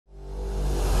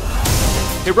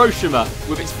Hiroshima,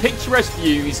 with its picturesque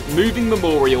views, moving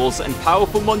memorials and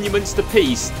powerful monuments to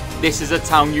peace, this is a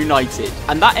town united.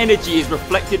 And that energy is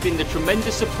reflected in the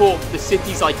tremendous support for the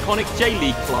city's iconic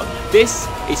J.League club. This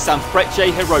is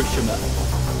Sanfrecce Hiroshima.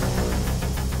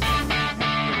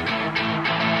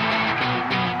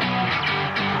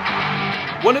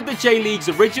 One of the J.League's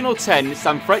original 10,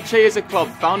 Sanfrecce is a club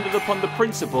founded upon the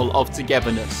principle of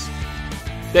togetherness.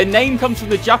 Their name comes from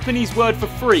the Japanese word for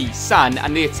free, san,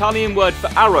 and the Italian word for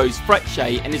arrows,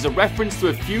 frecce, and is a reference to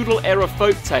a feudal-era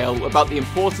folktale about the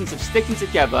importance of sticking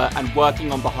together and working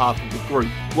on behalf of the group.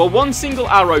 While one single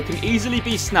arrow can easily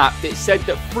be snapped, it's said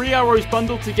that 3 arrows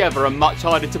bundled together are much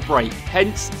harder to break,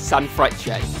 hence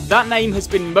Sanfrecce. That name has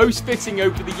been most fitting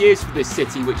over the years for this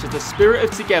city, which has the spirit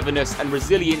of togetherness and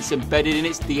resilience embedded in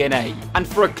its DNA. And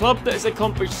for a club that has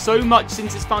accomplished so much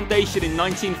since its foundation in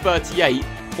 1938,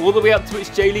 all the way up to its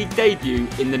J.League debut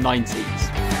in the 90s.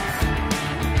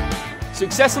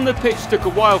 Success on the pitch took a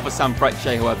while for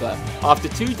Sanfrecce, however. After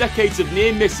 2 decades of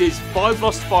near misses, 5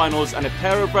 lost finals and a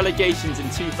pair of relegations in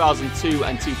 2002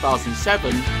 and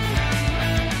 2007,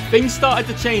 things started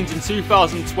to change in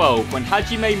 2012 when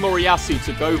Hajime Moriyasu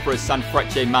took over as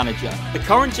Sanfrecce manager. The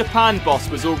current Japan boss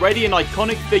was already an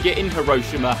iconic figure in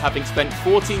Hiroshima, having spent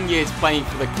 14 years playing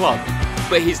for the club.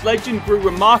 But his legend grew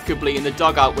remarkably in the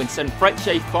dugout when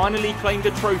Sanfrecce finally claimed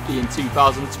a trophy in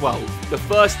 2012, the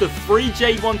first of 3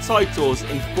 J1 titles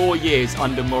in 4 years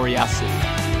under Moriyasu.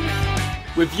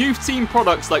 With youth team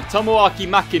products like Tomoaki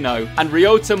Makino and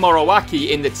Ryota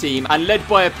Moroaki in the team, and led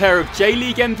by a pair of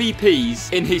J.League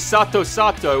MVPs in Hisato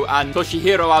Sato and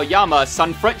Toshihiro Aoyama,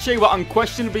 Sanfrecce were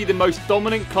unquestionably the most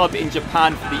dominant club in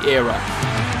Japan for the era.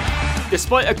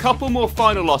 Despite a couple more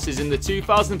final losses in the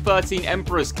 2013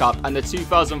 Emperor's Cup and the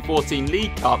 2014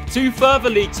 League Cup, 2 further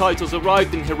league titles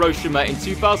arrived in Hiroshima in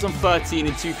 2013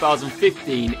 and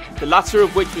 2015, the latter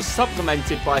of which was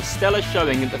supplemented by a stellar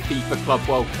showing at the FIFA Club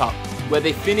World Cup, where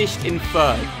they finished in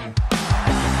 3rd.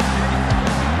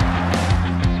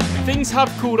 Things have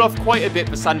cooled off quite a bit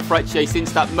for Sanfrecce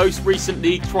since that most recent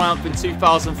league triumph in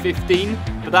 2015,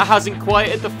 but that hasn't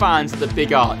quieted the fans at the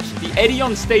Big Arch. The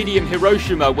Edion Stadium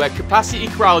Hiroshima, where capacity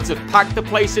crowds have packed the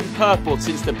place in purple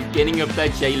since the beginning of their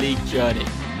J.League journey.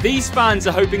 These fans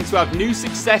are hoping to have new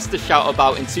success to shout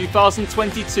about in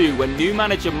 2022 when new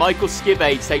manager Michael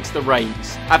Skibbe takes the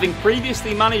reins. Having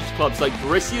previously managed clubs like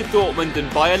Borussia Dortmund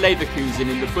and Bayer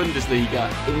Leverkusen in the Bundesliga,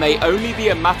 it may only be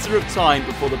a matter of time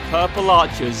before the Purple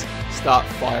Archers start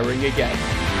firing again.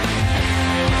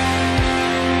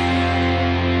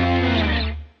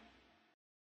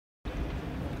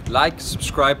 Like,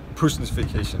 subscribe, push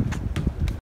notification.